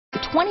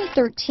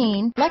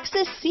2013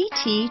 Lexus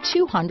CT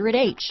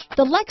 200H.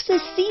 The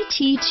Lexus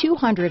CT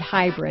 200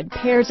 Hybrid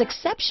pairs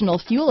exceptional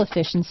fuel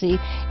efficiency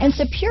and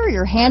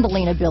superior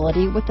handling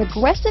ability with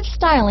aggressive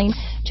styling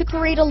to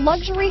create a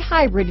luxury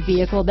hybrid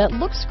vehicle that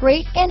looks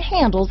great and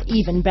handles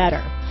even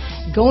better.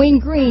 Going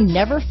green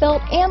never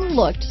felt and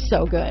looked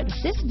so good.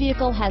 This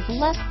vehicle has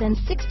less than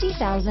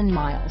 60,000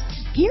 miles.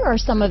 Here are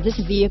some of this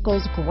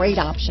vehicle's great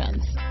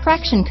options: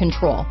 traction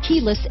control,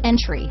 keyless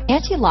entry,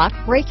 anti-lock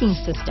braking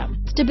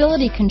system,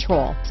 stability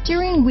control,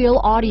 steering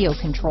wheel audio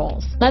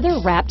controls,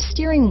 leather-wrapped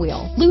steering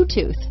wheel,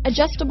 Bluetooth,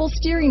 adjustable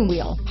steering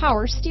wheel,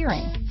 power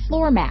steering,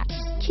 floor mats,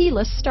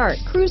 keyless start,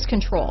 cruise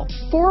control,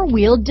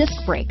 four-wheel disc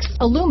brakes,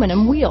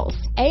 aluminum wheels,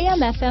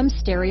 AM/FM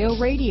stereo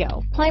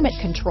radio, climate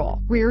control,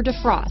 rear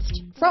defrost,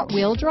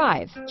 front-wheel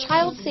drive,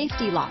 child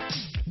safety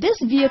locks. This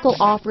vehicle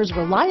offers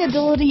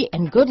reliability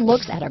and good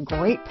looks at a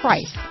great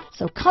price.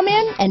 So come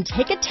in and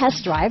take a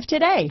test drive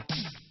today.